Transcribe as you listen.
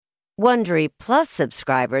Wondery Plus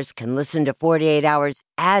subscribers can listen to 48 Hours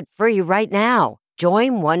ad-free right now.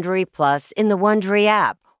 Join Wondery Plus in the Wondery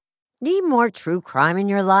app. Need more true crime in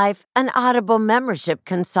your life? An Audible membership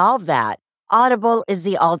can solve that. Audible is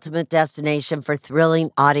the ultimate destination for thrilling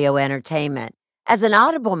audio entertainment. As an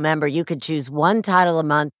Audible member, you can choose one title a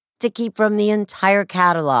month to keep from the entire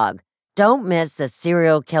catalog. Don't miss The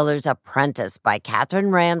Serial Killer's Apprentice by Katherine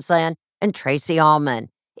Ramsland and Tracy Ullman.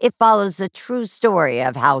 It follows the true story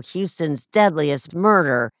of how Houston's deadliest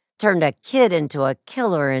murder turned a kid into a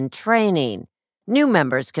killer in training. New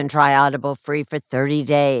members can try Audible free for 30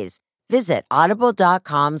 days. Visit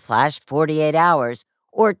audible.com/48 hours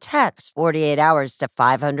or text 48 hours to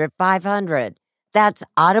 500-500. That's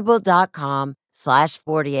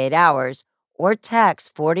audible.com/48 hours or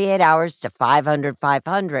text 48 hours to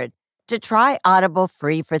 500-500 to try Audible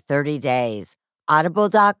free for 30 days.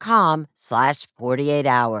 Audible.com/48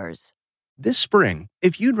 hours. This spring,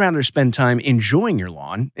 if you'd rather spend time enjoying your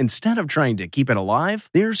lawn instead of trying to keep it alive,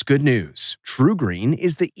 there's good news. True Green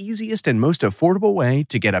is the easiest and most affordable way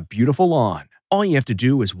to get a beautiful lawn. All you have to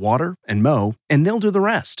do is water and mow, and they'll do the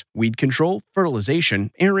rest. Weed control,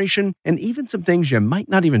 fertilization, aeration, and even some things you might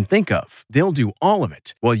not even think of. They'll do all of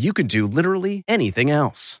it, while you can do literally anything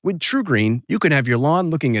else. With True Green, you can have your lawn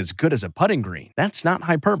looking as good as a putting green. That's not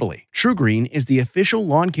hyperbole. True Green is the official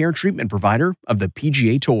lawn care treatment provider of the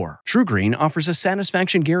PGA Tour. True Green offers a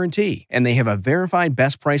satisfaction guarantee, and they have a verified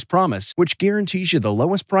best price promise, which guarantees you the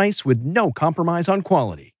lowest price with no compromise on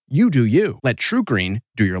quality. You do you. Let True Green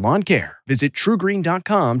do your lawn care. Visit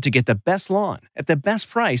truegreen.com to get the best lawn at the best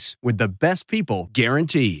price with the best people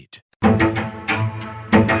guaranteed.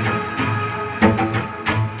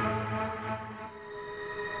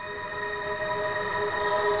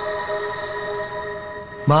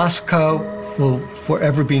 Moscow will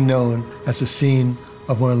forever be known as the scene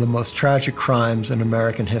of one of the most tragic crimes in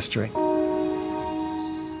American history.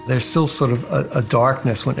 There's still sort of a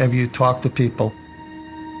darkness whenever you talk to people.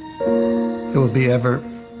 It will be ever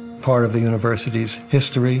part of the university's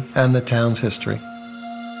history and the town's history.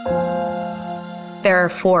 There are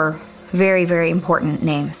 4 very, very important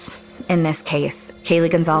names in this case. Kaylee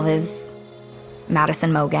Gonzalez,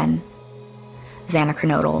 Madison Mogen, Xana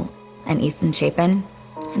Kernodle, and Ethan Chapin.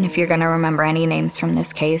 And if you're going to remember any names from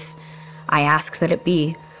this case, I ask that it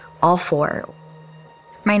be all 4.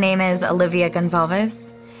 My name is Olivia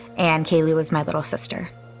Gonzalez, and Kaylee was my little sister.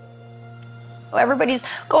 Everybody's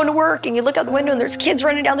going to work and you look out the window and there's kids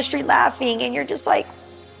running down the street laughing and you're just like,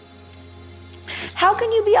 how can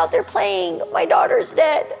you be out there playing? My daughter's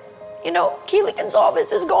dead. You know, Kaylee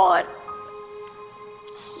Gonzalez is gone.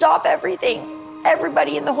 Stop everything.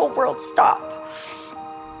 Everybody in the whole world stop.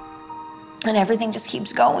 And everything just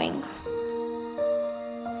keeps going.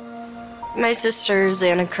 My sister,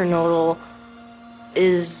 Xana Kernodle,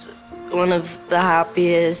 is one of the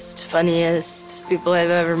happiest, funniest people I've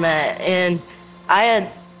ever met. And I had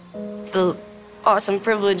the awesome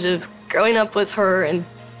privilege of growing up with her, and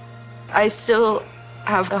I still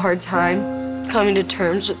have a hard time coming to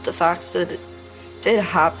terms with the facts that it did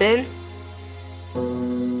happen.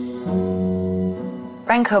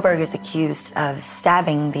 Brian Koberger is accused of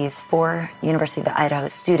stabbing these 4 University of Idaho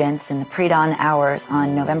students in the pre-dawn hours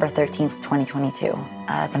on November 13th, 2022.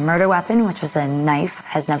 The murder weapon, which was a knife,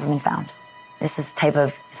 has never been found. This is a type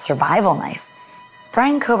of survival knife.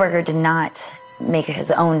 Brian Koberger did not make his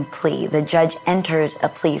own plea. The judge entered a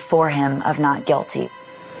plea for him of not guilty.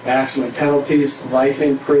 Maximum penalties, life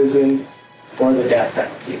in prison, or the death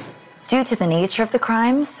penalty. Due to the nature of the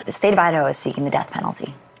crimes, the state of Idaho is seeking the death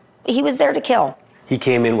penalty. He was there to kill. He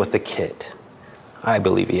came in with a kit. I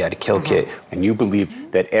believe he had a kill kit. And you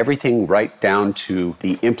believe that everything right down to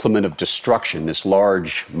the implement of destruction, this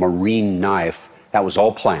large marine knife, that was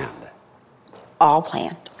all planned? All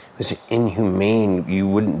planned. It was inhumane. You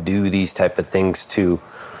wouldn't do these type of things to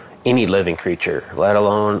any living creature, let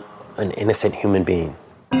alone an innocent human being.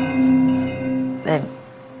 The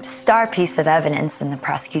star piece of evidence in the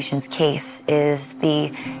prosecution's case is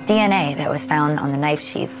the DNA that was found on the knife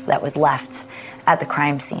sheath that was left at the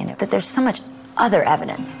crime scene. That there's so much other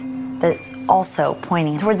evidence that's also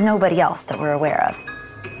pointing towards nobody else that we're aware of.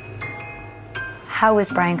 How was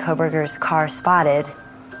Brian Koberger's car spotted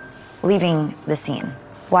leaving the scene?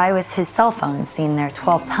 Why was his cell phone seen there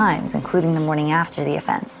 12 times, including the morning after the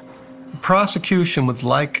offense? The prosecution would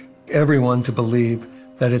like everyone to believe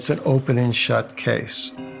that it's an open and shut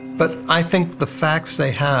case. But I think the facts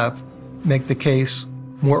they have make the case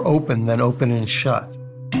more open than open and shut.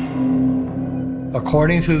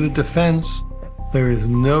 According to the defense, there is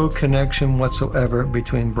no connection whatsoever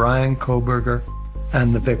between Brian Koberger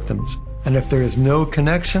and the victims. And if there is no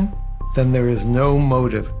connection, then there is no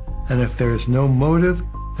motive. And if there is no motive,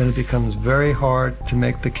 then it becomes very hard to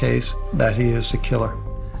make the case that he is the killer.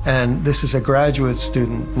 And this is a graduate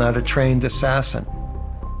student, not a trained assassin.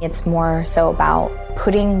 It's more so about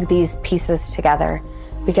putting these pieces together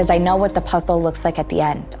because I know what the puzzle looks like at the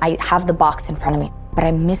end. I have the box in front of me, but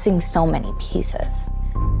I'm missing so many pieces.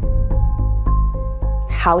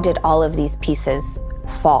 How did all of these pieces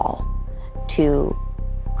fall to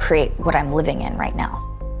create what I'm living in right now?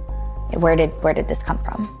 Where did this come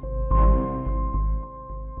from?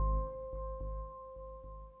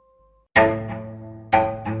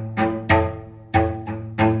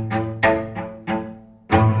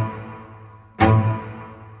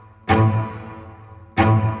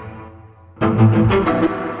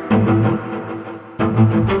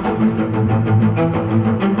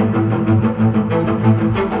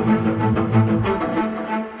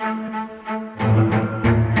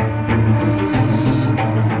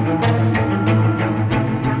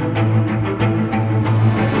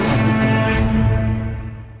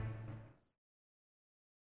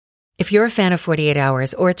 If you're a fan of 48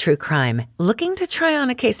 Hours or true crime, looking to try on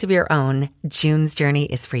a case of your own, June's Journey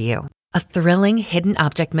is for you. A thrilling hidden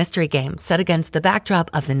object mystery game set against the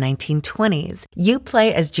backdrop of the 1920s. You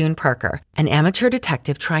play as June Parker, an amateur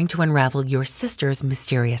detective trying to unravel your sister's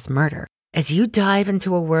mysterious murder. As you dive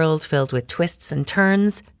into a world filled with twists and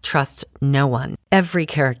turns, trust no one. Every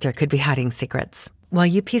character could be hiding secrets. While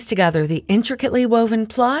you piece together the intricately woven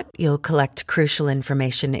plot, you'll collect crucial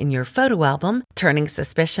information in your photo album, turning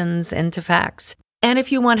suspicions into facts. And if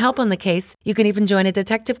you want help on the case, you can even join a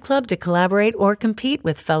detective club to collaborate or compete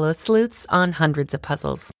with fellow sleuths on hundreds of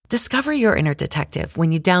puzzles. Discover your inner detective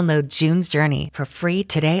when you download June's Journey for free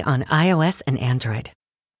today on iOS and Android.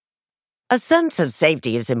 A sense of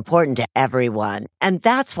safety is important to everyone, and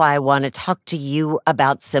that's why I want to talk to you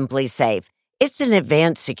about Simply Safe. It's an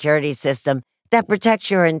advanced security system that protects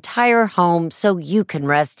your entire home so you can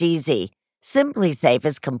rest easy. Simply Safe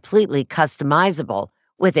is completely customizable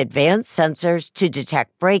with advanced sensors to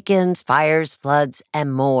detect break-ins, fires, floods,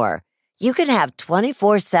 and more. You can have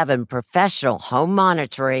 24/7 professional home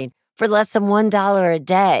monitoring for less than $1 a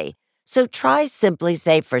day. So try Simply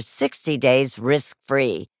Safe for 60 days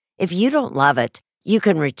risk-free. If you don't love it, you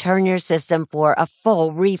can return your system for a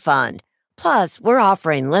full refund. Plus, we're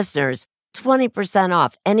offering listeners 20%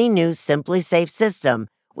 off any new Simply Safe system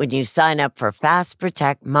when you sign up for Fast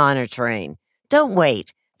Protect monitoring. Don't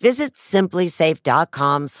wait. Visit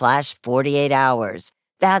simplysafe.com/48 hours.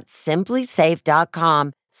 That's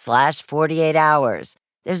simplysafe.com/48 hours.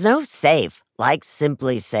 There's no safe like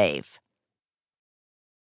Simply Safe.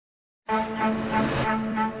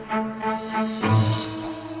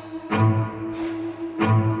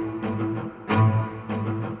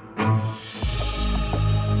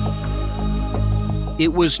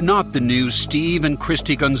 It was not the news Steve and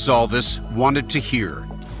Christy Gonzalez wanted to hear.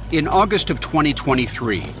 In August of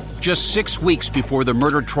 2023, just 6 weeks before the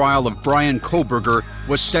murder trial of Brian Kohberger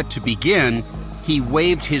was set to begin, he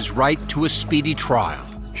waived his right to a speedy trial.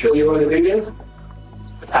 Sure you want to do this?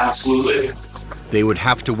 Absolutely. They would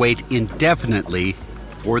have to wait indefinitely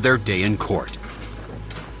for their day in court.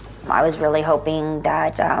 I was really hoping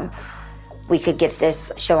that we could get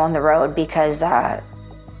this show on the road because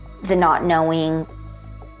the not knowing,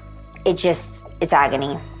 it's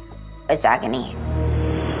agony. It's agony.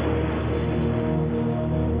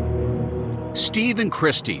 Steve and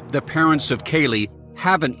Christy, the parents of Kaylee,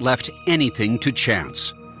 haven't left anything to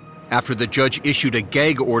chance. After the judge issued a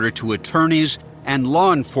gag order to attorneys and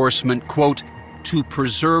law enforcement, quote, to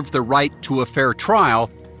preserve the right to a fair trial,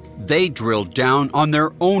 they drilled down on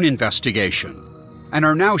their own investigation and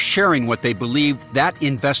are now sharing what they believe that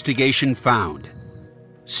investigation found.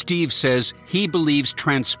 Steve says he believes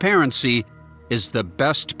transparency is the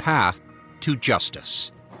best path to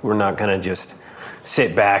justice. We're not going to just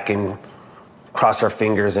sit back and cross our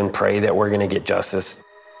fingers and pray that we're going to get justice.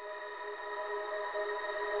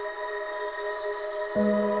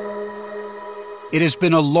 It has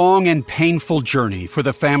been a long and painful journey for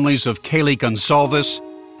the families of Kaylee Gonzalez,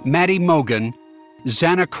 Maddie Mogan,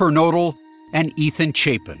 Xana Kernodle, and Ethan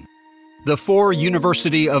Chapin, the 4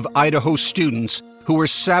 University of Idaho students who were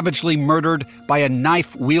savagely murdered by a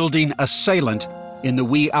knife-wielding assailant in the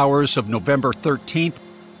wee hours of November 13th,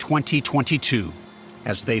 2022,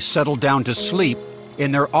 as they settled down to sleep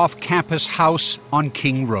in their off-campus house on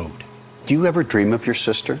King Road. Do you ever dream of your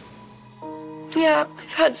sister? Yeah,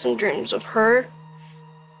 I've had some dreams of her.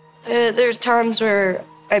 There's times where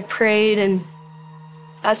I prayed and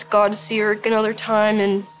asked God to see her another time,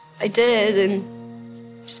 and I did, and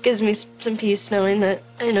it just gives me some peace knowing that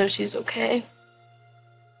I know she's okay.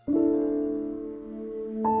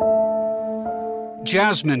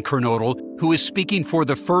 Jasmine Kernodle, who is speaking for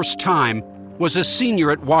the first time, was a senior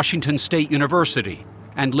at Washington State University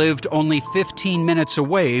and lived only 15 minutes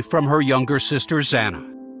away from her younger sister Xana.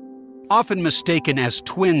 Often mistaken as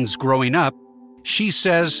twins growing up, she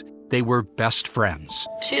says they were best friends.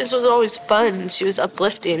 She just was always fun. She was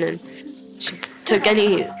uplifting, and she took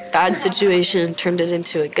any bad situation and turned it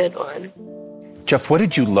into a good one. Jeff, what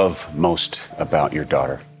did you love most about your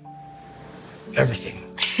daughter? Everything.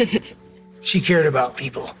 She cared about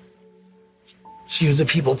people. She was a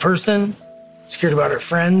people person. She cared about her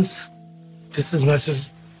friends just as much as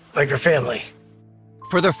like her family.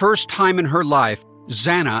 For the first time in her life,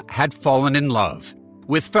 Xana had fallen in love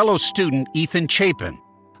with fellow student Ethan Chapin,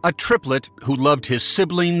 a triplet who loved his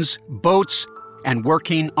siblings, boats, and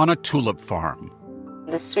working on a tulip farm.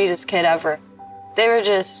 The sweetest kid ever. They were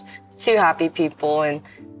just two happy people, and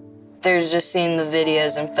they're just seeing the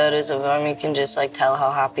videos and photos of them. You can just tell how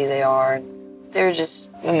happy they are. They're just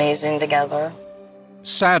amazing together.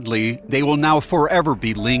 Sadly, they will now forever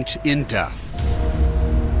be linked in death.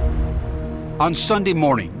 On Sunday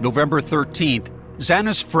morning, November 13th,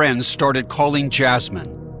 Xana's friends started calling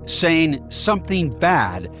Jasmine, saying something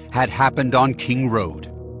bad had happened on King Road.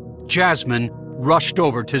 Jasmine rushed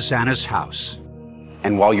over to Xana's house.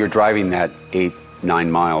 And while you're driving that 8-9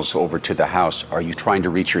 miles over to the house, are you trying to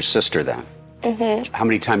reach your sister then? Mm-hmm. How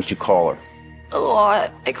many times did you call her? A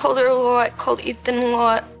lot. I called her a lot, called Ethan a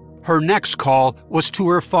lot. Her next call was to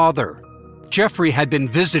her father. Jeffrey had been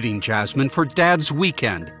visiting Jasmine for Dad's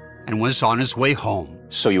weekend and was on his way home.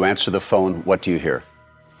 So you answer the phone, what do you hear?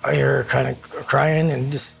 I hear her kind of crying and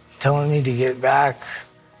just telling me to get back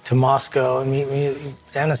to Moscow and meet me at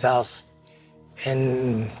Xana's house.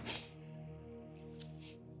 And,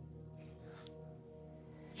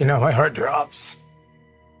 my heart drops.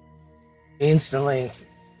 Instantly,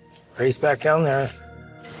 race back down there.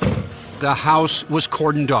 The house was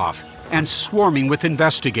cordoned off and swarming with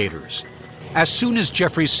investigators. As soon as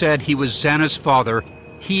Jeffrey said he was Xana's father,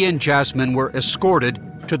 he and Jasmine were escorted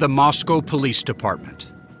to the Moscow Police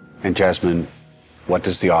Department. And Jasmine, what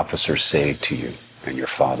does the officer say to you and your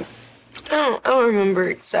father? I don't remember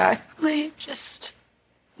exactly, just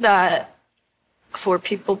that 4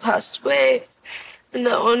 people passed away, and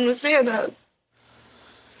that one was Xana.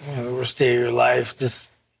 The worst day of your life, just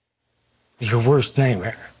your worst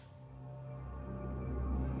nightmare.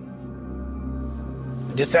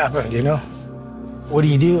 It just happened, What do?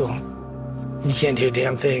 You can't do a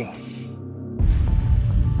damn thing.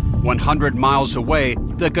 100 miles away,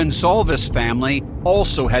 the Gonzalez family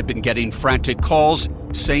also had been getting frantic calls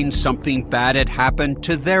saying something bad had happened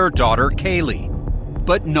to their daughter, Kaylee.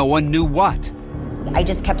 But no one knew what. I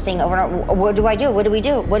just kept saying over and over, what do I do? What do we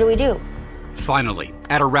do? What do we do? Finally,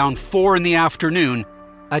 at around 4 in the afternoon,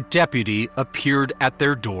 a deputy appeared at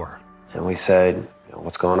their door. And we said,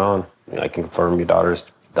 what's going on? I can confirm your daughter's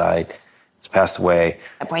died. She's passed away.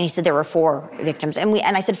 At that point, he said there were 4 victims. And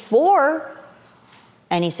I said, 4?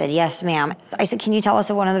 And he said, yes, ma'am. I said, can you tell us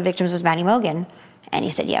if one of the victims was Maddie Mogen? And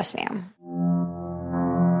he said, yes, ma'am.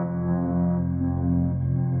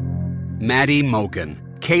 Maddie Mogen,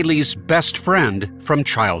 Kaylee's best friend from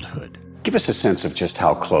childhood. Give us a sense of just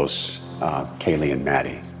how close Kaylee and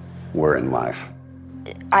Maddie were in life.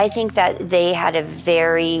 I think that they had a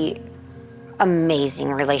very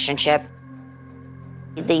amazing relationship.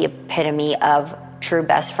 The epitome of true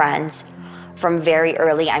best friends from very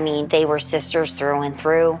early. They were sisters through and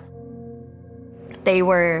through. They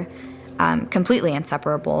were completely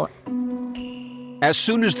inseparable. As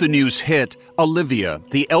soon as the news hit, Olivia,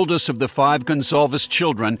 the eldest of the 5 Gonzalez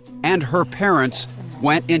children, and her parents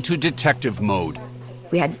went into detective mode.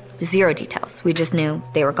 We had 0 details. We just knew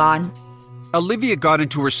they were gone. Olivia got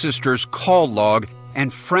into her sister's call log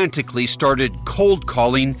and frantically started cold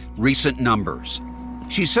calling recent numbers.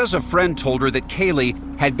 She says a friend told her that Kaylee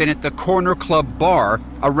had been at the Corner Club bar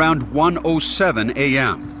around 1:07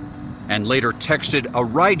 a.m. and later texted a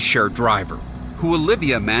rideshare driver who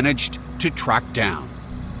Olivia managed to track down.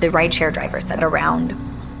 The rideshare driver said around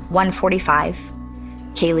 1:45,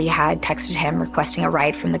 Kaylee had texted him requesting a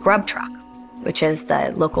ride from the Grub Truck, which is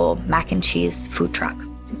the local mac and cheese food truck,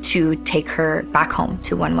 to take her back home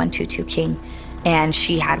to 1122 King, and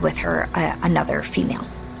she had with her another female.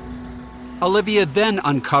 Olivia then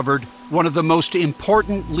uncovered one of the most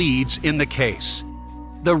important leads in the case.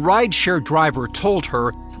 The rideshare driver told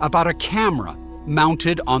her about a camera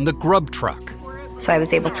mounted on the Grub Truck. So I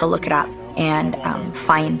was able to look it up and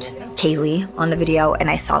find Kaylee on the video, and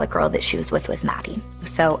I saw the girl that she was with was Maddie.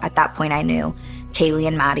 So at that point I knew Kaylee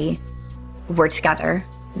and Maddie were together.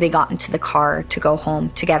 They got into the car to go home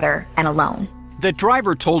together and alone. The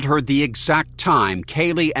driver told her the exact time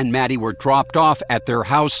Kaylee and Maddie were dropped off at their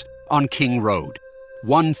house on King Road,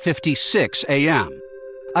 1:56 a.m.,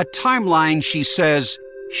 a timeline she says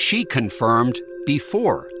she confirmed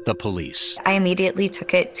before the police. I immediately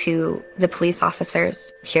took it to the police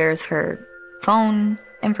officers. Here's her phone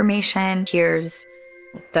information. Here's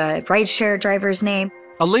the rideshare driver's name.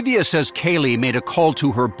 Olivia says Kaylee made a call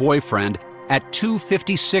to her boyfriend at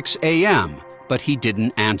 2:56 a.m., but he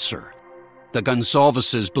didn't answer. The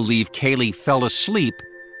Gonzalveses believe Kaylee fell asleep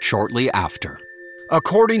shortly after.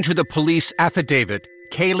 According to the police affidavit,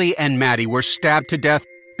 Kaylee and Maddie were stabbed to death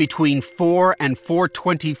between 4 and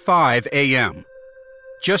 4:25 a.m.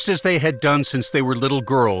 Just as they had done since they were little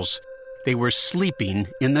girls, they were sleeping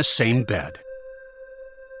in the same bed.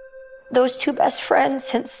 Those two best friends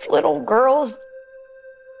since little girls,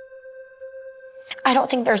 I don't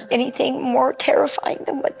think there's anything more terrifying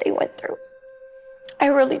than what they went through. I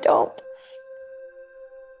really don't.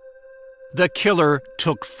 The killer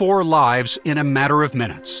took 4 lives in a matter of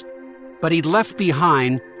minutes, but he left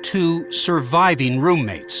behind 2 surviving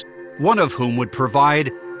roommates, one of whom would provide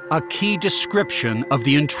a key description of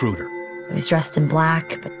the intruder. He was dressed in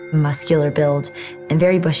black, but muscular build, and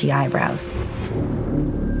very bushy eyebrows.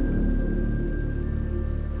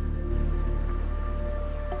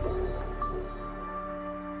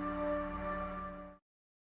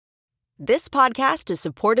 This podcast is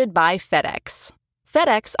supported by FedEx.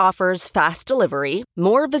 FedEx offers fast delivery,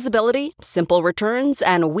 more visibility, simple returns,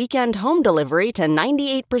 and weekend home delivery to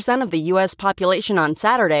 98% of the U.S. population on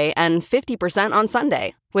Saturday and 50% on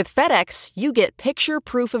Sunday. With FedEx, you get picture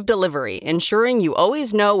proof of delivery, ensuring you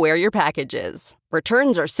always know where your package is.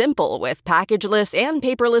 Returns are simple with packageless and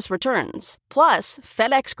paperless returns. Plus,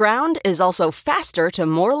 FedEx Ground is also faster to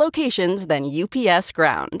more locations than UPS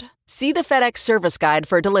Ground. See the FedEx service guide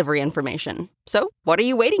for delivery information. So, what are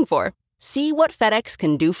you waiting for? See what FedEx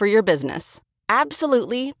can do for your business.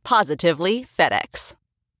 Absolutely, positively FedEx.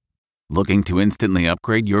 Looking to instantly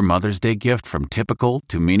upgrade your Mother's Day gift from typical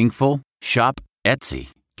to meaningful? Shop Etsy.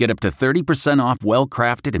 Get up to 30% off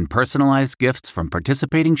well-crafted and personalized gifts from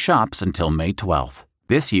participating shops until May 12th.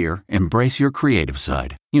 This year, embrace your creative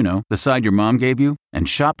side. You know, the side your mom gave you. And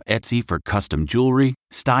shop Etsy for custom jewelry,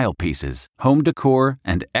 style pieces, home decor,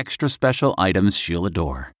 and extra special items she'll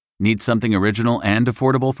adore. Need something original and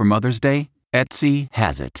affordable for Mother's Day? Etsy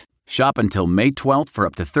has it. Shop until May 12th for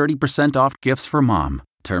up to 30% off gifts for mom.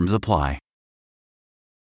 Terms apply.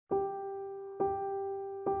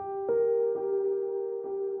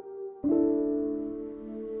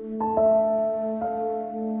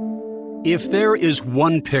 If there is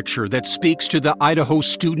one picture that speaks to the Idaho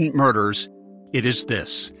student murders, it is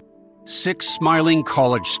this. 6 smiling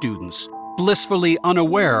college students, blissfully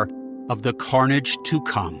unaware of the carnage to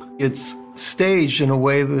come. It's staged in a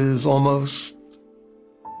way that is almost,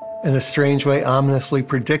 in a strange way, ominously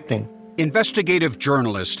predicting. Investigative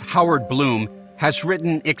journalist Howard Bloom has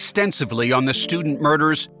written extensively on the student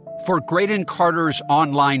murders for Graydon Carter's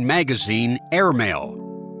online magazine, Airmail.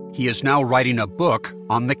 He is now writing a book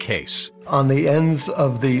on the case. On the ends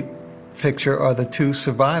of the picture are the 2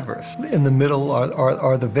 survivors. In the middle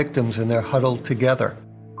are the victims, and they're huddled together.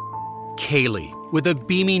 Kaylee, with a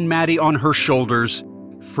beaming Maddie on her shoulders,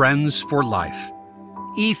 friends for life.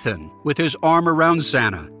 Ethan, with his arm around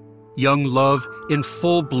Xana, young love in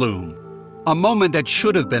full bloom. A moment that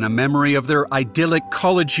should have been a memory of their idyllic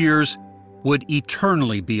college years would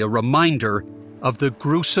eternally be a reminder of the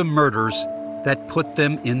gruesome murders that put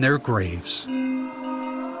them in their graves.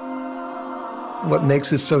 What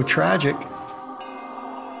makes it so tragic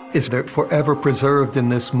is they're forever preserved in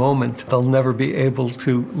this moment. They'll never be able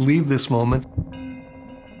to leave this moment.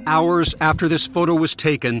 Hours after this photo was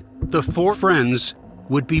taken, the 4 friends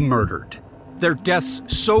would be murdered. Their deaths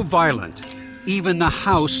so violent, even the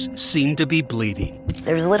house seemed to be bleeding.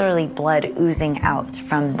 There was literally blood oozing out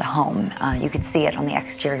from the home. You could see it on the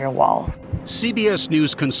exterior walls. CBS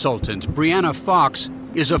News consultant Brianna Fox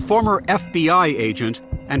is a former FBI agent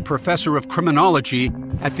and professor of criminology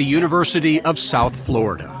at the University of South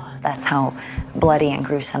Florida. That's how bloody and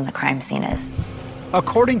gruesome the crime scene is.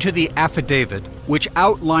 According to the affidavit, which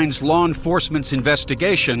outlines law enforcement's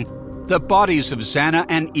investigation, the bodies of Xana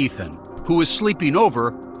and Ethan, who was sleeping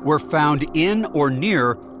over, were found in or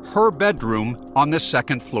near her bedroom on the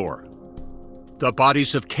 2nd floor. The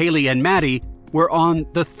bodies of Kaylee and Maddie were on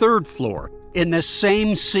the 3rd floor in the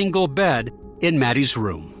same single bed in Maddie's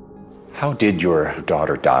room. How did your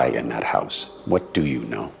daughter die in that house? What do you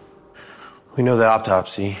know? We know the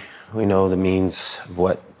autopsy. We know the means of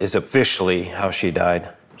what is officially how she died.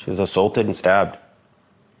 She was assaulted and stabbed.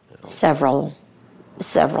 Several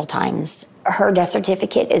times. Her death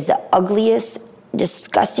certificate is the ugliest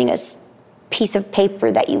disgustingest piece of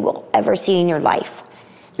paper that you will ever see in your life.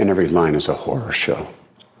 And every line is a horror show.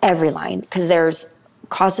 Every line, because there's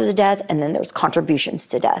causes of death and then there's contributions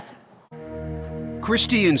to death.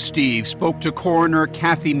 Christy and Steve spoke to coroner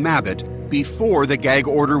Kathy Mabbitt before the gag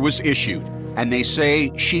order was issued, and they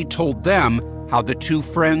say she told them how the two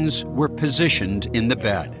friends were positioned in the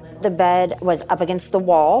bed. The bed was up against the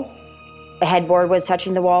wall. The headboard was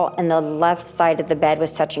touching the wall, and the left side of the bed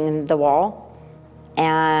was touching the wall.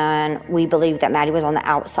 And we believe that Maddie was on the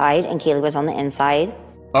outside and Kaylee was on the inside.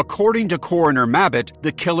 According to Coroner Mabbitt,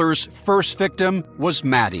 the killer's first victim was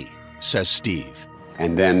Maddie, says Steve.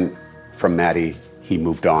 And then from Maddie, he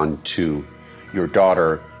moved on to your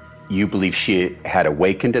daughter. You believe she had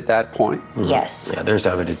awakened at that point? Mm-hmm. Yes. Yeah, there's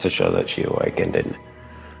evidence to show that she awakened and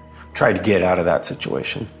tried to get out of that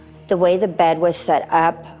situation. The way the bed was set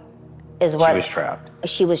up is what... She was trapped.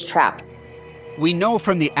 She was trapped. We know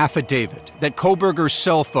from the affidavit that Kohberger's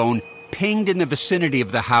cell phone pinged in the vicinity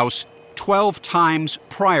of the house 12 times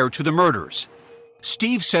prior to the murders.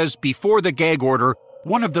 Steve says before the gag order,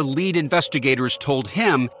 one of the lead investigators told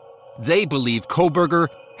him they believe Kohberger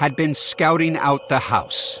had been scouting out the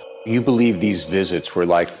house. You believe these visits were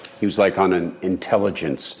like, he was like on an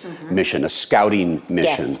intelligence mission, a scouting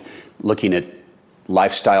mission, looking at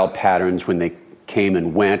lifestyle patterns when they came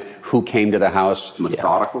and went, who came to the house,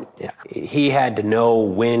 methodical? Yeah. He had to know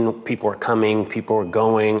when people were coming, people were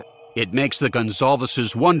going. It makes the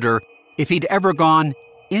Gonzalveses wonder if he'd ever gone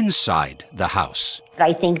inside the house.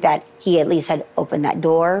 I think that he at least had opened that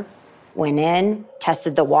door, went in,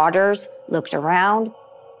 tested the waters, looked around.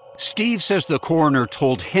 Steve says the coroner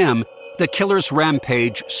told him the killer's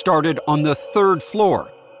rampage started on the 3rd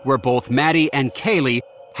floor, where both Maddie and Kaylee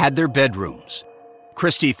had their bedrooms.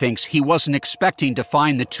 Christy thinks he wasn't expecting to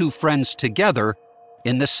find the two friends together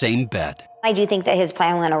in the same bed. I do think that his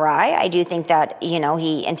plan went awry. I do think that,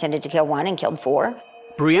 he intended to kill one and killed 4.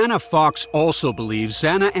 Brianna Fox also believes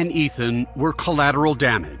Xana and Ethan were collateral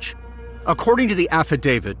damage. According to the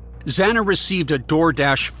affidavit, Xana received a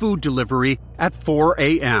DoorDash food delivery at 4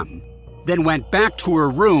 a.m., then went back to her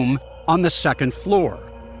room on the 2nd floor.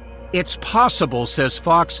 It's possible, says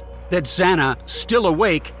Fox, that Xana, still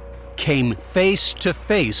awake, came face to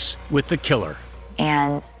face with the killer.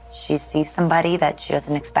 And she sees somebody that she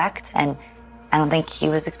doesn't expect, and I don't think he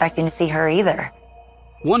was expecting to see her either.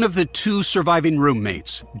 One of the 2 surviving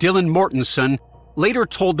roommates, Dylan Mortensen, later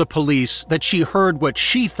told the police that she heard what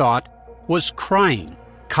she thought was crying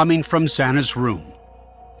coming from Xana's room.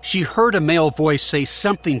 She heard a male voice say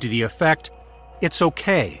something to the effect, "It's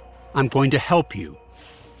okay, I'm going to help you."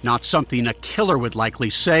 Not something a killer would likely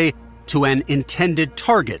say to an intended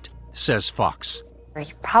target, says Fox.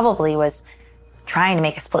 He probably was trying to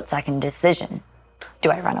make a split-second decision.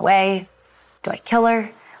 Do I run away? Do I kill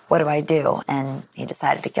her? What do I do? And he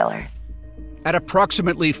decided to kill her. At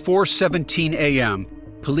approximately 4:17 a.m.,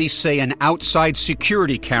 police say an outside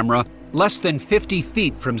security camera less than 50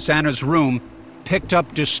 feet from Xana's room picked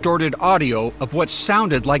up distorted audio of what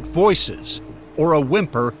sounded like voices or a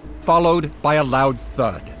whimper followed by a loud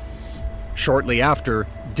thud. Shortly after,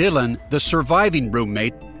 Dylan, the surviving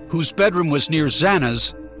roommate, whose bedroom was near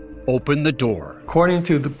Xana's, opened the door. According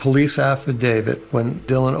to the police affidavit, when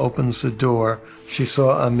Dylan opens the door, she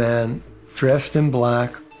saw a man dressed in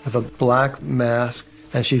black with a black mask,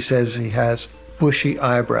 and she says he has bushy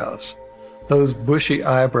eyebrows. Those bushy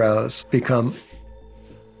eyebrows become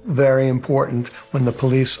very important when the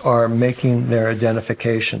police are making their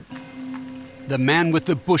identification. The man with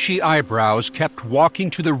the bushy eyebrows kept walking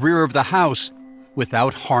to the rear of the house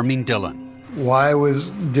without harming Dylan. Why was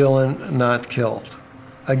Dylan not killed?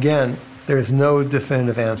 Again, there's no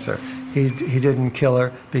definitive answer. He didn't kill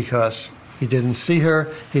her because he didn't see her.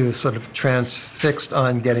 He was sort of transfixed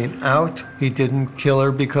on getting out. He didn't kill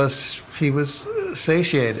her because he was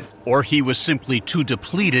satiated. Or he was simply too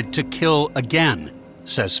depleted to kill again,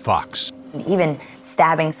 says Fox. Even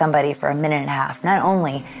stabbing somebody for a minute and a half, not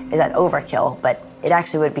only is that overkill, but it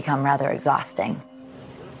actually would become rather exhausting.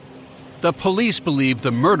 The police believe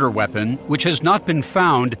the murder weapon, which has not been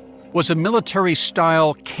found, was a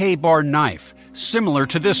military-style K-bar knife, similar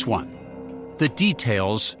to this one. The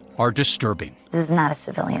details are disturbing. This is not a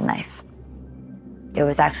civilian knife. It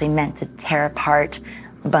was actually meant to tear apart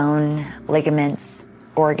bone, ligaments,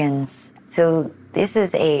 organs. So this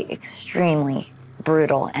is a extremely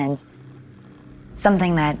brutal and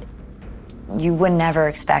something that you would never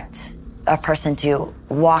expect a person to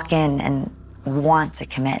walk in and want to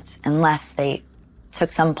commit unless they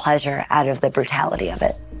took some pleasure out of the brutality of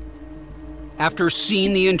it. After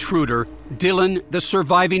seeing the intruder, Dylan, the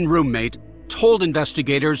surviving roommate, told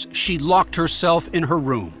investigators she locked herself in her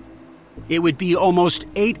room. It would be almost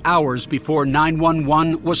 8 hours before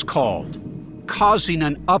 911 was called, causing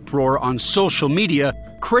an uproar on social media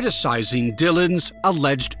criticizing Dylan's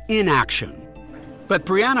alleged inaction. But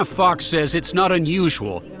Brianna Fox says it's not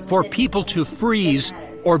unusual for people to freeze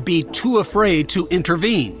or be too afraid to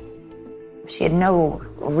intervene. She had no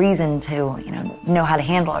reason to, know how to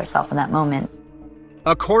handle herself in that moment.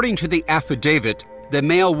 According to the affidavit, the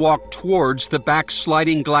male walked towards the back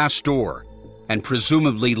sliding glass door and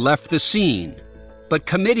presumably left the scene. But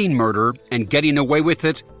committing murder and getting away with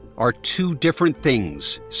it are two different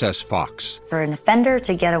things, says Fox. For an offender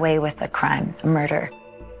to get away with a crime, a murder,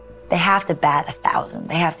 they have to bat 1,000.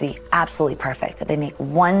 They have to be absolutely perfect. If they make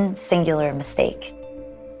one singular mistake,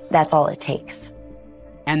 that's all it takes.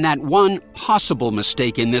 And that one possible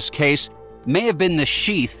mistake in this case may have been the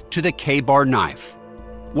sheath to the K-bar knife.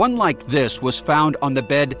 One like this was found on the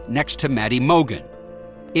bed next to Maddie Mogen.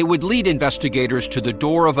 It would lead investigators to the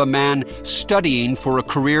door of a man studying for a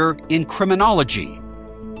career in criminology,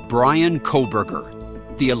 Brian Kohberger,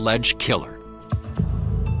 the alleged killer.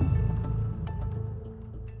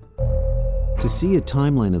 To see a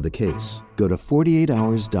timeline of the case, go to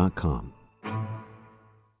 48hours.com.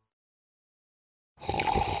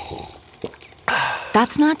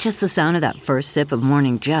 That's not just the sound of that first sip of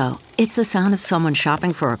Morning Joe. It's the sound of someone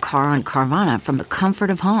shopping for a car on Carvana from the comfort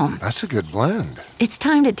of home. That's a good blend. It's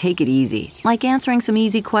time to take it easy, like answering some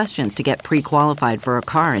easy questions to get pre-qualified for a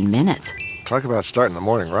car in minutes. Talk about starting the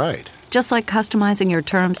morning right. Just like customizing your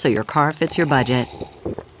terms so your car fits your budget.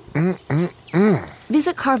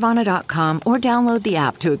 Visit Carvana.com or download the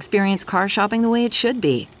app to experience car shopping the way it should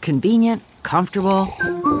be. Convenient, comfortable.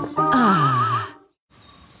 Ah.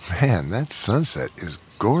 Man, that sunset is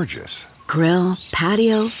gorgeous. Grill,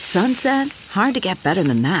 patio, sunset. Hard to get better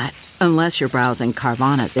than that. Unless you're browsing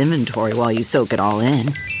Carvana's inventory while you soak it all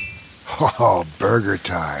in. Oh, burger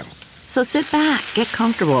time. So sit back, get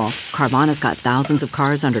comfortable. Carvana's got thousands of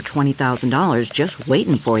cars under $20,000 just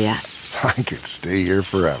waiting for you. I could stay here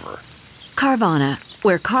forever. Carvana,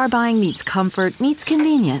 where car buying meets comfort meets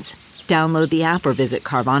convenience. Download the app or visit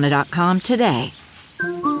Carvana.com today.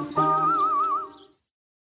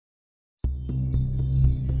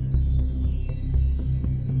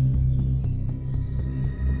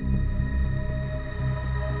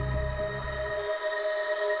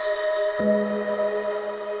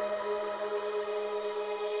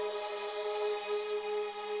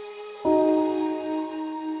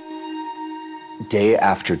 Day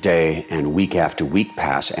after day and week after week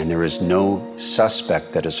pass, and there is no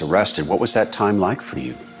suspect that is arrested. What was that time like for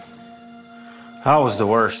you? That was the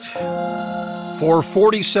worst. For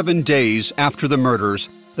 47 days after the murders,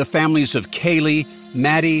 the families of Kaylee,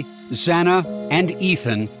 Maddie, Xana, and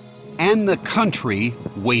Ethan, and the country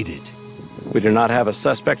waited. We do not have a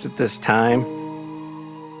suspect at this time.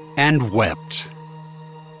 And wept.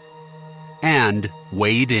 And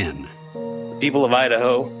weighed in. People of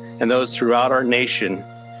Idaho and those throughout our nation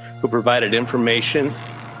who provided information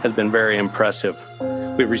has been very impressive.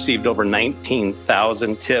 We've received over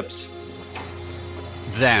 19,000 tips.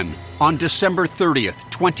 Then, on December 30th,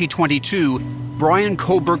 2022, Brian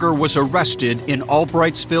Kohberger was arrested in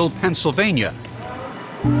Albrightsville, Pennsylvania.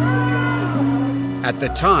 At the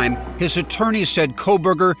time, his attorney said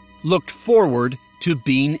Kohberger looked forward to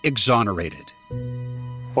being exonerated.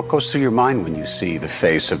 What goes through your mind when you see the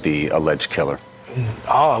face of the alleged killer?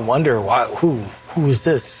 Oh, I wonder why. Who is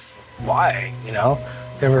this? Why?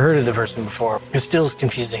 Never heard of the person before. It still is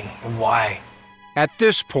confusing. Why? At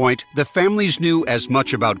this point, the families knew as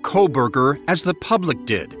much about Kohberger as the public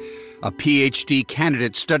did, a PhD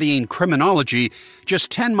candidate studying criminology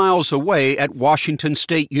just 10 miles away at Washington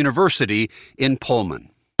State University in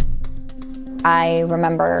Pullman. I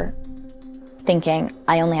remember thinking,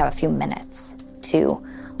 I only have a few minutes to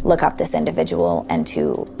look up this individual and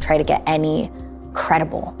to try to get any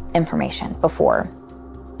credible information before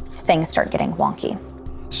things start getting wonky.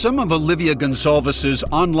 Some of Olivia Gonzalez's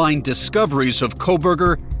online discoveries of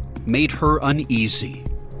Kohberger made her uneasy.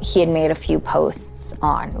 He had made a few posts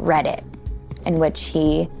on Reddit in which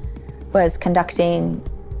he was conducting,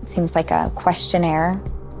 it seems like a questionnaire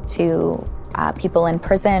to people in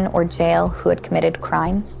prison or jail who had committed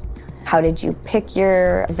crimes. How did you pick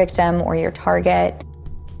your victim or your target?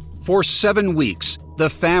 For 7 weeks, the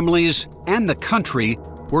families and the country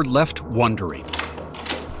were left wondering.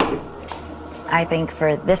 I think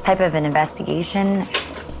for this type of an investigation,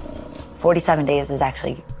 47 days is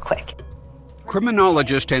actually quick.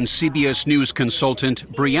 Criminologist and CBS News consultant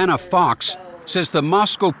Brianna Fox says the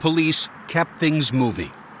Moscow police kept things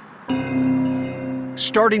moving.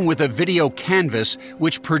 Starting with a video canvas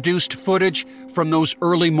which produced footage from those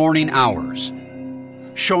early morning hours.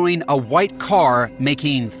 showing a white car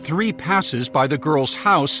making 3 passes by the girl's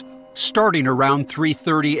house starting around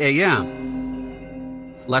 3:30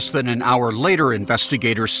 a.m. Less than an hour later,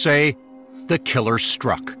 investigators say the killer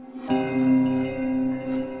struck.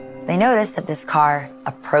 They noticed that this car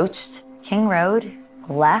approached King Road,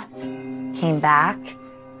 left, came back,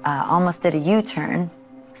 almost did a U-turn,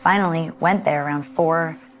 finally went there around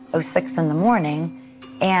 4:06 in the morning,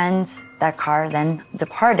 and that car then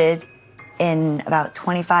departed in about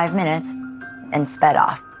 25 minutes and sped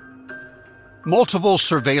off. Multiple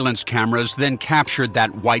surveillance cameras then captured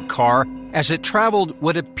that white car as it traveled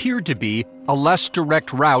what appeared to be a less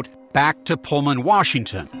direct route back to Pullman,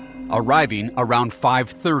 Washington, arriving around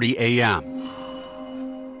 5:30 a.m.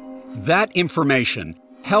 That information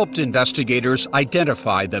helped investigators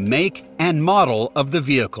identify the make and model of the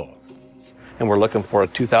vehicle. And we're looking for a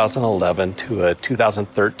 2011 to a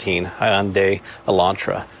 2013 Hyundai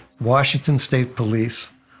Elantra. Washington State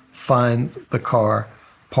Police find the car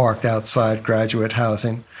parked outside Graduate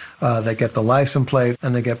Housing. They get the license plate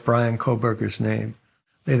and they get Brian Kohberger's name.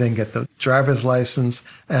 They then get the driver's license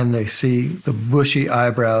and they see the bushy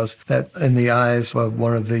eyebrows that in the eyes of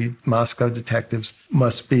one of the Moscow detectives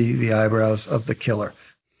must be the eyebrows of the killer.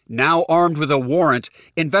 Now armed with a warrant,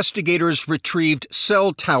 investigators retrieved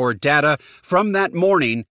cell tower data from that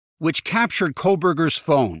morning, which captured Kohberger's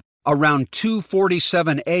phone around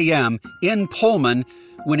 2:47 a.m. in Pullman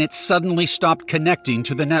when it suddenly stopped connecting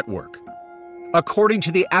to the network. According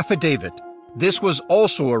to the affidavit, this was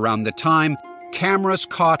also around the time cameras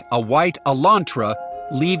caught a white Elantra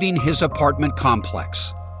leaving his apartment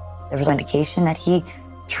complex. There was an indication that he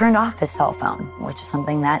turned off his cell phone, which is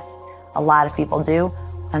something that a lot of people do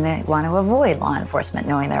when they want to avoid law enforcement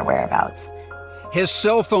knowing their whereabouts. His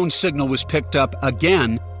cell phone signal was picked up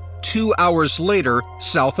again 2 hours later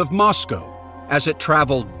south of Moscow as it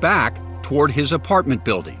traveled back toward his apartment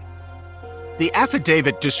building. The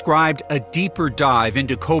affidavit described a deeper dive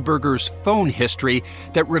into Kohberger's phone history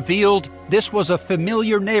that revealed this was a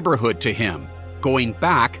familiar neighborhood to him, going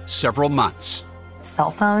back several months.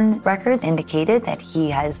 Cell phone records indicated that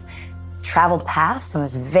he has traveled past and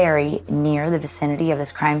was very near the vicinity of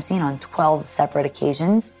this crime scene on 12 separate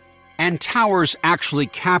occasions. And Towers actually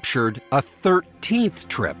captured a 13th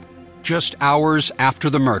trip just hours after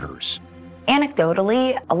the murders.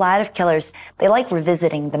 Anecdotally, a lot of killers, they like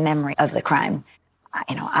revisiting the memory of the crime.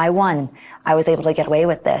 I won. I was able to get away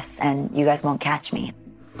with this, and you guys won't catch me.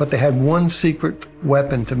 But they had one secret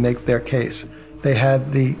weapon to make their case. They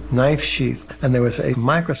had the knife sheath, and there was a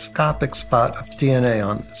microscopic spot of DNA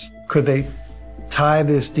on this. Could they tie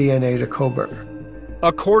this DNA to Kohberger?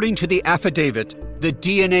 According to the affidavit, the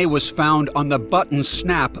DNA was found on the button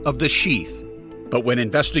snap of the sheath. But when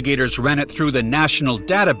investigators ran it through the national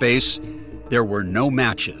database, there were no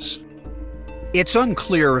matches. It's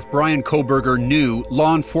unclear if Brian Kohberger knew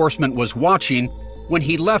law enforcement was watching when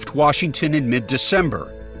he left Washington in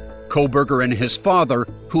mid-December. Kohberger and his father,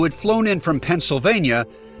 who had flown in from Pennsylvania,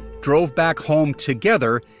 drove back home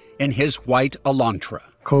together in his white Elantra.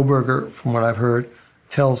 Kohberger, from what I've heard,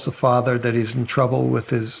 tells the father that he's in trouble with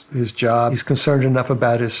his job. He's concerned enough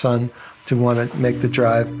about his son to want to make the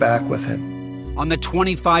drive back with him. On the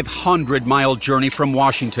 2,500-mile journey from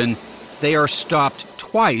Washington, they are stopped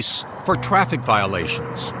twice for traffic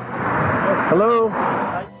violations. Hello.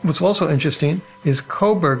 What's also interesting is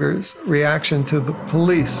Kohberger's reaction to the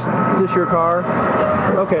police. Is this your car?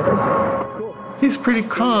 Okay. He's pretty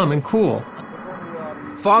calm and cool.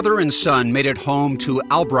 Father and son made it home to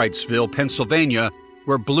Albrightsville, Pennsylvania,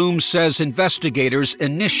 where Bloom says investigators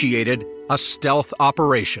initiated a stealth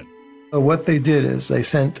operation. What they did is they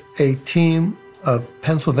sent a team of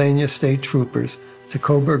Pennsylvania state troopers to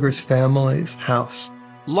Kohberger's family's house.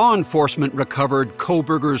 Law enforcement recovered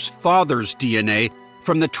Kohberger's father's DNA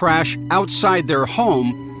from the trash outside their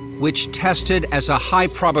home, which tested as a high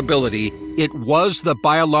probability it was the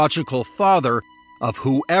biological father of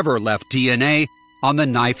whoever left DNA on the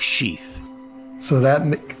knife sheath. So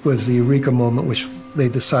that was the eureka moment which they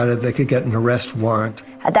decided they could get an arrest warrant.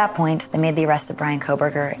 At that point, they made the arrest of Brian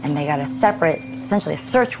Kohberger, and they got a separate, essentially a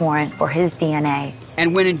search warrant for his DNA.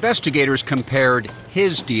 And when investigators compared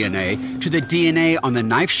his DNA to the DNA on the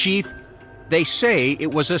knife sheath, they say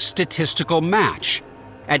it was a statistical match,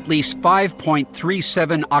 at least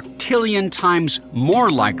 5.37 octillion times more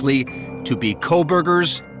likely to be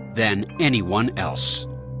Kohberger's than anyone else.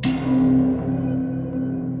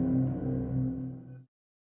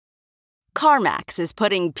 CarMax is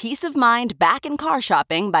putting peace of mind back in car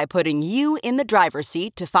shopping by putting you in the driver's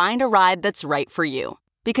seat to find a ride that's right for you.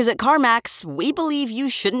 Because at CarMax, we believe you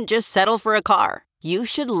shouldn't just settle for a car. You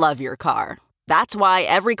should love your car. That's why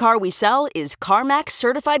every car we sell is CarMax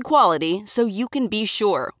certified quality, so you can be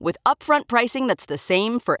sure with upfront pricing that's the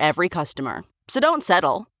same for every customer. So don't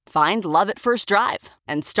settle. Find love at first drive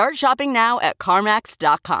and start shopping now at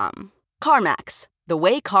CarMax.com. CarMax, the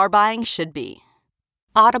way car buying should be.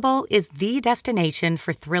 Audible is the destination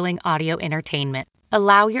for thrilling audio entertainment.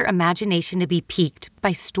 Allow your imagination to be piqued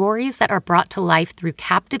by stories that are brought to life through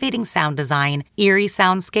captivating sound design, eerie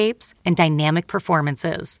soundscapes, and dynamic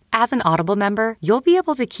performances. As an Audible member, you'll be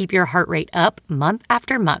able to keep your heart rate up month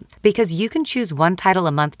after month because you can choose one title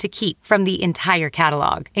a month to keep from the entire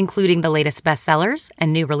catalog, including the latest bestsellers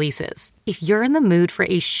and new releases. If you're in the mood for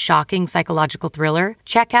a shocking psychological thriller,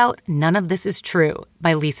 check out None of This Is True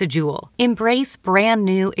by Lisa Jewell. Embrace brand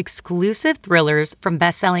new exclusive thrillers from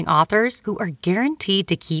best-selling authors who are guaranteed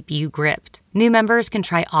to keep you gripped. New members can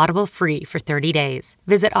try Audible free for 30 days.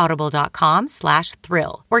 Visit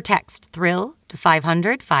audible.com/thrill or text thrill to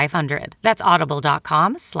 500-500. That's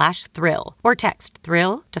audible.com/thrill or text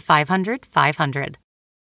thrill to 500-500.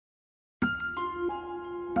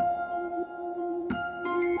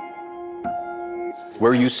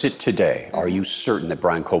 Where you sit today, are you certain that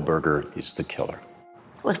Bryan Kohberger is the killer?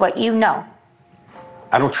 With what you know.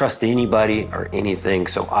 I don't trust anybody or anything,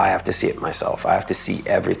 so I have to see it myself. I have to see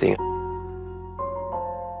everything.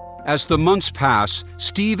 As the months pass,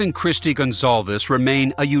 Steve and Christy Gonzalez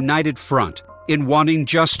remain a united front in wanting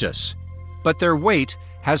justice, but their wait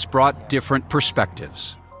has brought different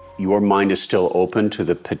perspectives. Your mind is still open to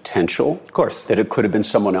the potential, of course, that it could have been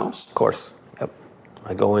someone else? Of course, yep.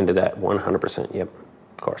 I go into that 100%, yep,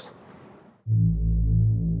 of course.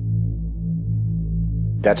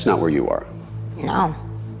 That's not where you are. No.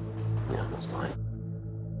 Yeah, that's fine.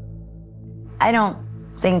 I don't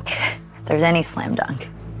think there's any slam dunk.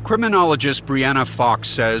 Criminologist Brianna Fox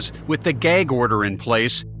says with the gag order in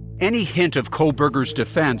place, any hint of Kohberger's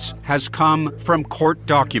defense has come from court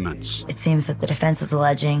documents. It seems that the defense is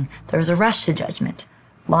alleging there was a rush to judgment.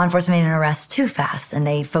 Law enforcement made an arrest too fast, and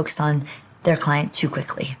they focused on their client too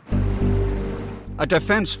quickly. A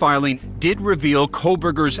defense filing did reveal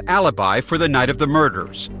Kohberger's alibi for the night of the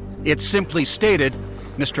murders. It simply stated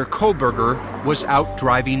Mr. Kohberger was out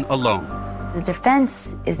driving alone. The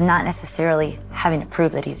defense is not necessarily having to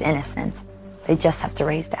prove that he's innocent. They just have to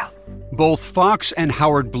raise doubt. Both Fox and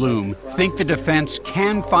Howard Bloom think the defense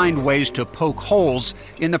can find ways to poke holes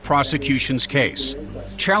in the prosecution's case,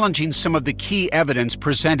 challenging some of the key evidence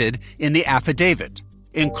presented in the affidavit,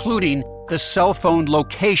 including the cell phone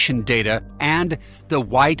location data and the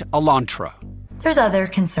white Elantra. There's other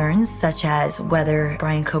concerns, such as whether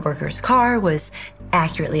Bryan Kohberger's car was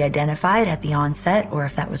accurately identified at the onset or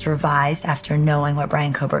if that was revised after knowing what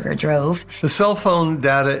Bryan Kohberger drove. The cell phone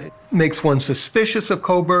data makes one suspicious of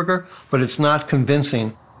Kohberger, but it's not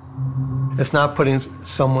convincing. It's not putting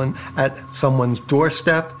someone at someone's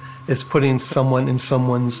doorstep, it's putting someone in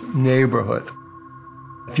someone's neighborhood.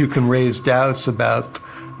 If you can raise doubts about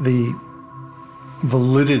the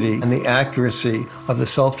validity and the accuracy of the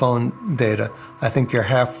cell phone data, I think you're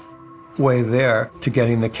halfway there to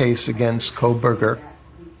getting the case against Kohberger,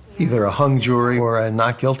 either a hung jury or a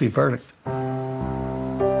not guilty verdict.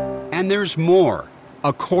 And there's more,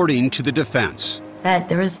 according to the defense. That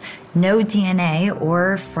there was no DNA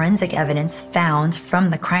or forensic evidence found from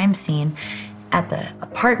the crime scene at the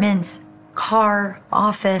apartment, car,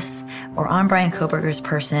 office, or on Bryan Kohberger's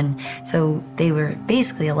person. So they were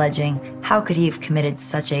basically alleging, how could he have committed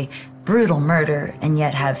such a brutal murder and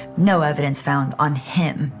yet have no evidence found on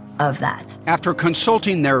him of that? After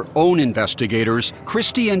consulting their own investigators,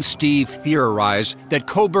 Christy and Steve theorize that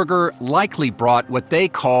Kohberger likely brought what they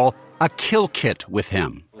call a kill kit with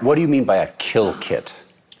him. What do you mean by a kill kit?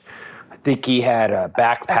 I think he had a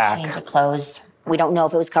backpack. A change of clothes. We don't know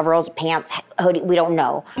if it was coveralls, pants, hoodie. We don't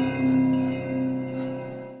know.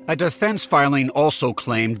 A defense filing also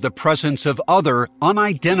claimed the presence of other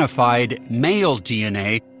unidentified male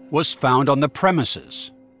DNA was found on the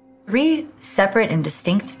premises. 3 separate and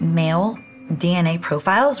distinct male DNA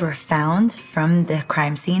profiles were found from the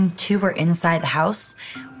crime scene. 2 were inside the house.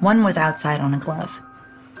 1 was outside on a glove.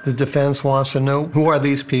 The defense wants to know who are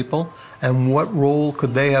these people and what role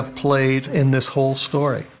could they have played in this whole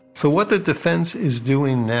story. So what the defense is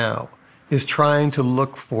doing now is trying to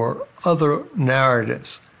look for other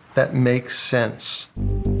narratives that make sense.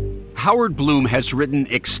 Howard Bloom has written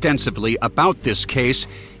extensively about this case,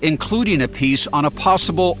 including a piece on a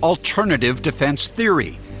possible alternative defense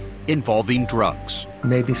theory involving drugs.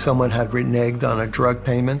 Maybe someone had reneged on a drug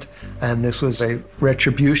payment, and this was a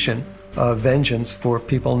retribution, a vengeance for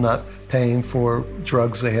people not paying for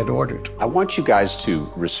drugs they had ordered. I want you guys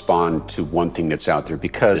to respond to one thing that's out there,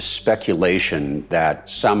 because speculation that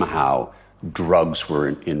somehow drugs were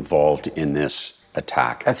involved in this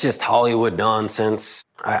attack. That's just Hollywood nonsense.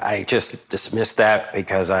 I just dismiss that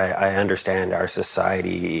because I understand our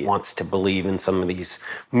society wants to believe in some of these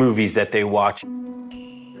movies that they watch.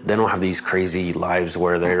 They don't have these crazy lives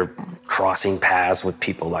where they're crossing paths with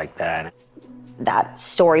people like that. That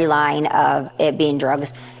storyline of it being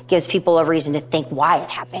drugs gives people a reason to think why it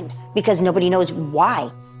happened, because nobody knows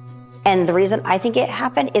why. And the reason I think it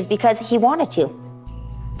happened is because he wanted to.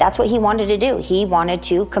 That's what he wanted to do. He wanted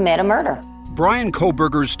to commit a murder. Brian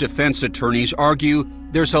Kohberger's defense attorneys argue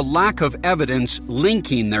there's a lack of evidence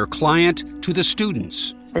linking their client to the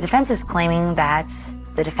students. The defense is claiming that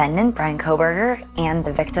the defendant, Brian Kohberger, and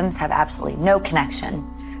the victims have absolutely no connection.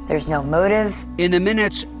 There's no motive. In the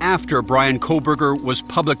minutes after Brian Kohberger was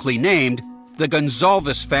publicly named, the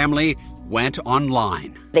Gonzalez family went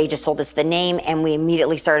online. They just told us the name, and we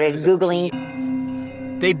immediately started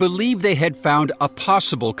Googling. They believed they had found a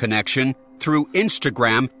possible connection through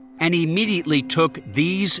Instagram and immediately took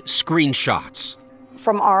these screenshots.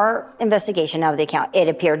 From our investigation of the account, it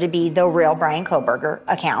appeared to be the real Brian Kohberger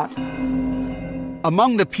account.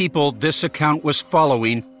 Among the people this account was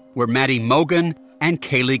following were Maddie Mogen and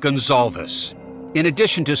Kaylee Gonzalez, in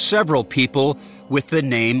addition to several people with the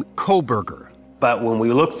name Kohberger. But when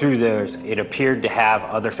we looked through those, it appeared to have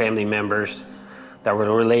other family members that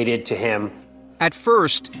were related to him. At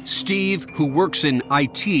first, Steve, who works in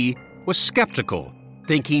IT, was skeptical,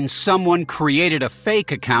 thinking someone created a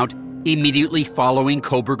fake account immediately following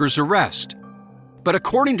Kohberger's arrest. But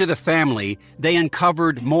according to the family, they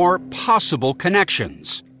uncovered more possible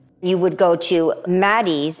connections. You would go to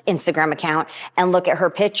Maddie's Instagram account and look at her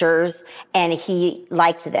pictures, and he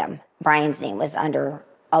liked them. Brian's name was under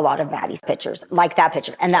a lot of Maddie's pictures, like that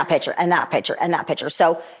picture, and that picture, and that picture, and that picture.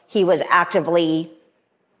 So he was actively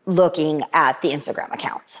looking at the Instagram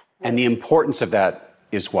accounts. And the importance of that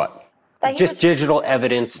is what? Just digital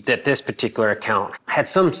evidence that this particular account had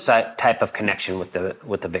some type of connection with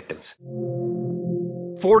the victims.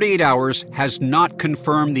 48 Hours has not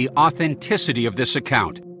confirmed the authenticity of this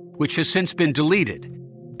account, which has since been deleted,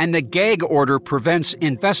 and the gag order prevents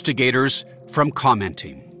investigators from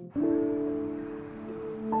commenting.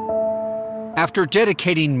 After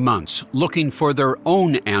dedicating months looking for their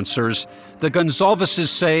own answers, the Gonzalezes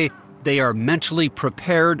say they are mentally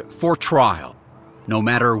prepared for trial, no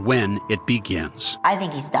matter when it begins. I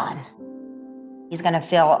think he's done. He's going to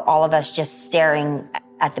feel all of us just staring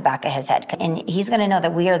at the back of his head. And he's going to know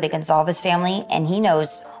that we are the Gonzalez family, and he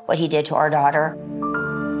knows what he did to our daughter.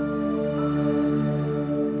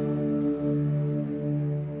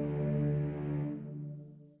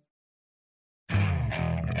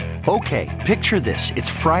 Okay, picture this. It's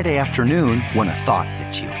Friday afternoon when a thought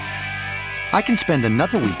hits you. I can spend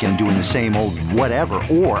another weekend doing the same old whatever,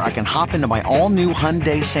 or I can hop into my all-new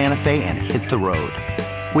Hyundai Santa Fe and hit the road.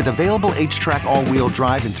 With available H-Track all-wheel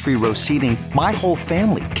drive and 3-row seating, my whole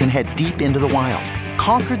family can head deep into the wild.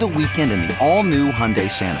 Conquer the weekend in the all-new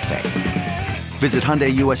Hyundai Santa Fe. Visit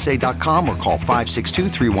HyundaiUSA.com or call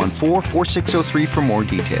 562-314-4603 for more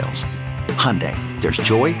details. Hyundai, there's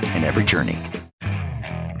joy in every journey.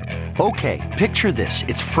 Okay, picture this.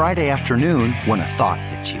 It's Friday afternoon when a thought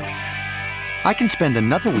hits you. I can spend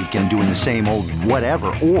another weekend doing the same old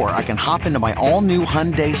whatever, or I can hop into my all-new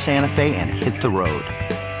Hyundai Santa Fe and hit the road.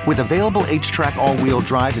 With available H-Track all-wheel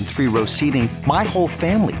drive and 3-row seating, my whole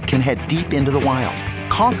family can head deep into the wild.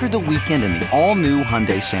 Conquer the weekend in the all-new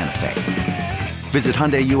Hyundai Santa Fe. Visit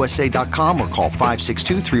HyundaiUSA.com or call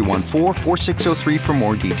 562-314-4603 for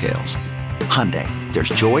more details. Hyundai, there's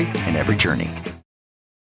joy in every journey.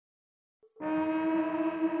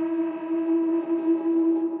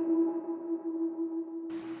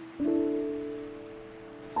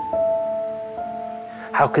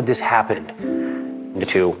 How could this happen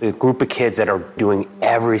to a group of kids that are doing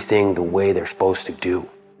everything the way they're supposed to do?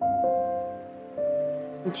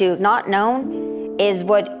 To not known is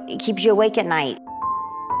what keeps you awake at night.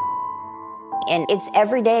 And it's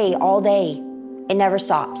every day, all day. It never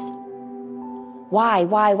stops. Why?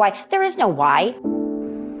 There is no why.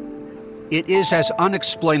 It is as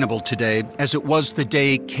unexplainable today as it was the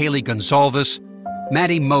day Kaylee Gonzalez,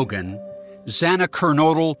 Maddie Mogen, Xana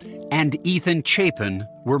Kernodle, and Ethan Chapin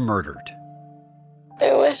were murdered.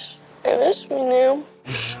 I wish we knew.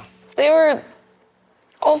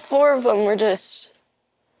 All four of them were just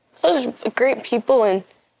such great people and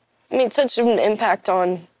made such an impact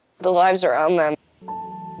on the lives around them.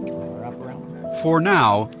 For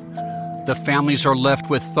now, the families are left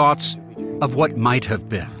with thoughts of what might have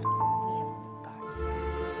been.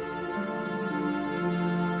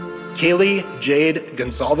 Kaylee Jade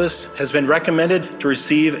Gonzalez has been recommended to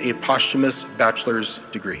receive a posthumous bachelor's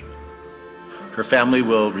degree. her family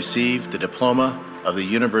will receive the diploma of the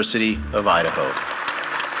University of Idaho.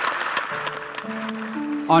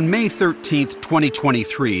 On May 13th,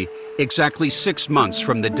 2023, exactly 6 months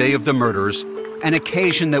from the day of the murders, an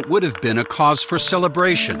occasion that would have been a cause for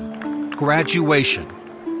celebration, graduation,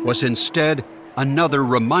 was instead another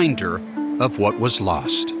reminder of what was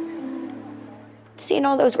lost. Seeing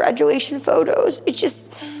all those graduation photos,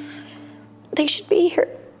 they should be here.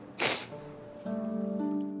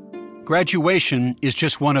 Graduation is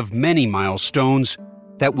just one of many milestones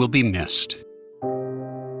that will be missed.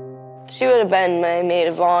 She would have been my maid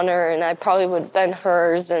of honor, and I probably would have been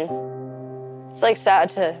hers, and it's like sad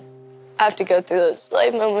to have to go through those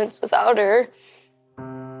life moments without her.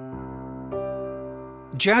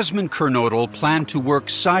 Jasmine Kernodle planned to work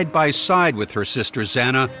side by side with her sister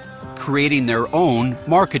Xana, creating their own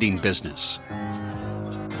marketing business.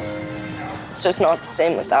 It's just not the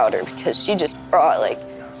same without her, because she just brought like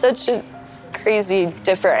such a crazy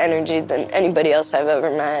different energy than anybody else I've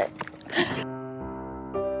ever met.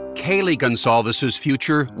 Kaylee Gonzalez's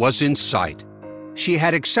future was in sight. She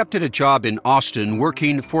had accepted a job in Austin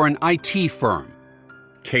working for an IT firm.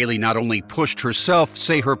 Kaylee not only pushed herself,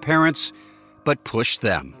 say her parents, but pushed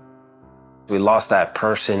them. We lost that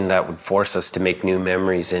person that would force us to make new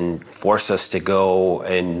memories and force us to go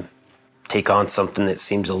and take on something that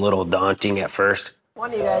seems a little daunting at first.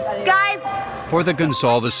 Guys! For the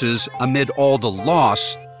Gonzalez's, amid all the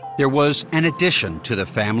loss, there was an addition to the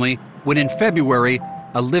family when in February,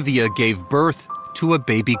 Olivia gave birth to a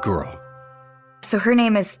baby girl. So her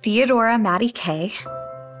name is Theodora Maddie Kay.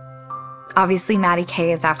 Obviously, Maddie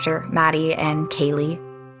Kay is after Maddie and Kaylee.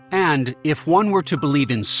 And if one were to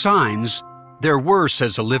believe in signs, there were,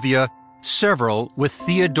 says Olivia, several with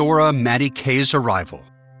Theodora Maddie Kay's arrival.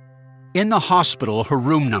 In the hospital, her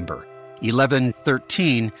room number,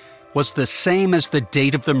 1113, was the same as the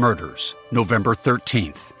date of the murders, November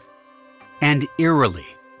 13th. And eerily,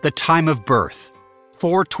 the time of birth,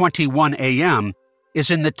 4:21 a.m., is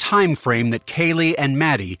in the time frame that Kaylee and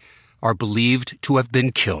Maddie are believed to have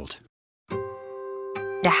been killed.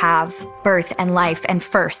 To have birth and life and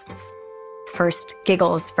firsts, first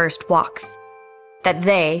giggles, first walks, that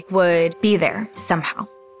they would be there somehow,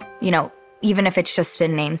 even if it's just a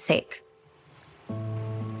namesake.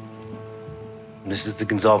 This is the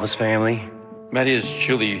Gonzalez family. Maddie has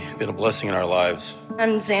truly been a blessing in our lives.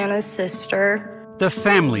 I'm Xana's sister. The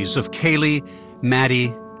families of Kaylee,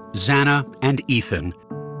 Maddie, Xana, and Ethan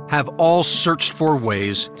have all searched for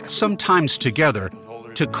ways, sometimes together,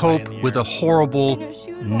 to cope with a horrible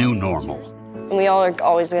new normal. We all are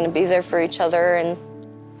always going to be there for each other, and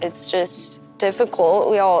it's just difficult.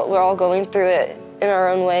 We're all going through it in our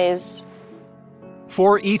own ways.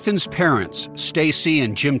 For Ethan's parents, Stacy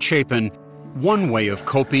and Jim Chapin, one way of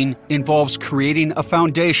coping involves creating a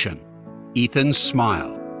foundation, Ethan's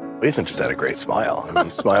Smile. Ethan just had a great smile. He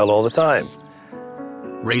smiled all the time.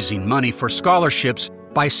 Raising money for scholarships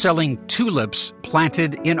by selling tulips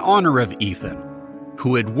planted in honor of Ethan,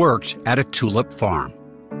 who had worked at a tulip farm.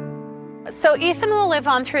 So Ethan will live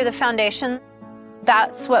on through the foundation.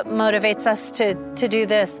 That's what motivates us to do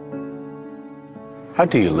this. How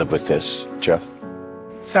do you live with this, Jeff?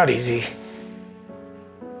 It's not easy.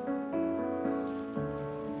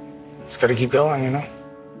 Just gotta keep going,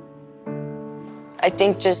 I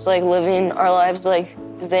think just like living our lives like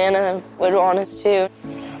Xana would want us to.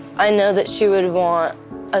 I know that she would want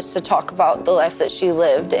us to talk about the life that she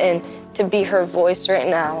lived and to be her voice right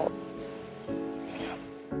now.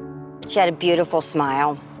 She had a beautiful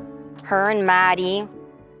smile. Her and Maddie.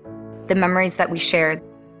 The memories that we shared,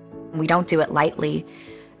 we don't do it lightly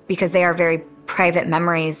because they are very private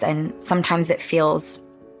memories, and sometimes it feels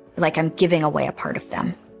like I'm giving away a part of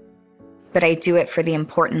them. But I do it for the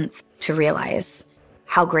importance to realize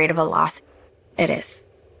how great of a loss it is.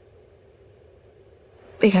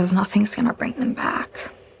 Because nothing's gonna bring them back.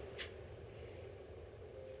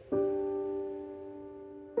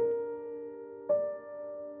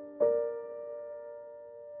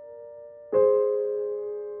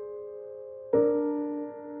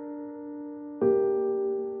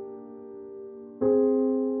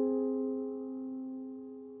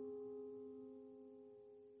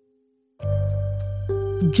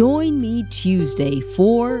 Join me Tuesday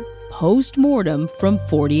for Postmortem from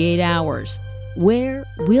 48 Hours, where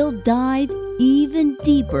we'll dive even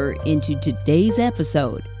deeper into today's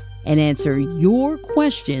episode and answer your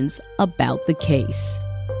questions about the case.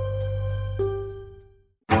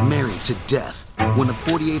 Married to Death, one of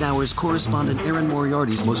 48 Hours correspondent Erin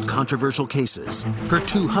Moriarty's most controversial cases. Her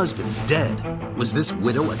two husbands dead. Was this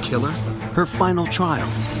widow a killer? Her final trial.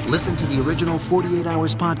 Listen to the original 48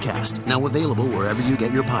 Hours podcast, now available wherever you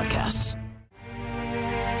get your podcasts.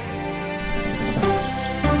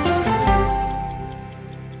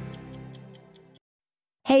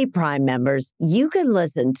 Hey, Prime members, you can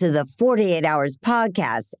listen to the 48 Hours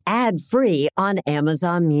podcast ad-free on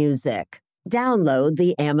Amazon Music. Download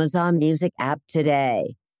the Amazon Music app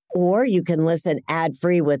today. Or you can listen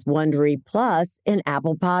ad-free with Wondery Plus in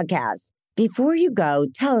Apple Podcasts. Before you go,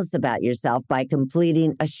 tell us about yourself by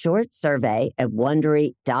completing a short survey at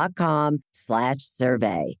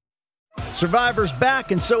Wondery.com/survey. Survivor's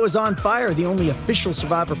back, and so is On Fire, the only official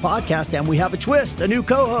Survivor podcast, and we have a twist, a new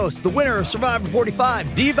co-host, the winner of Survivor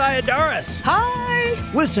 45, Dee Valladares. Hi!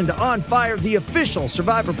 Listen to On Fire, the official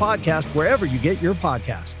Survivor podcast, wherever you get your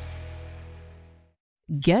podcast.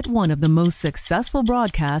 Get one of the most successful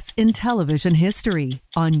broadcasts in television history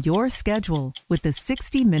on your schedule with the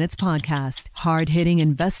 60 Minutes podcast. Hard-hitting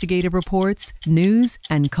investigative reports, news,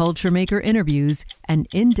 and culture maker interviews, and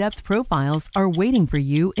in-depth profiles are waiting for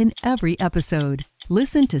you in every episode.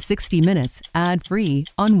 Listen to 60 Minutes ad-free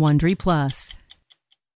on Wondery Plus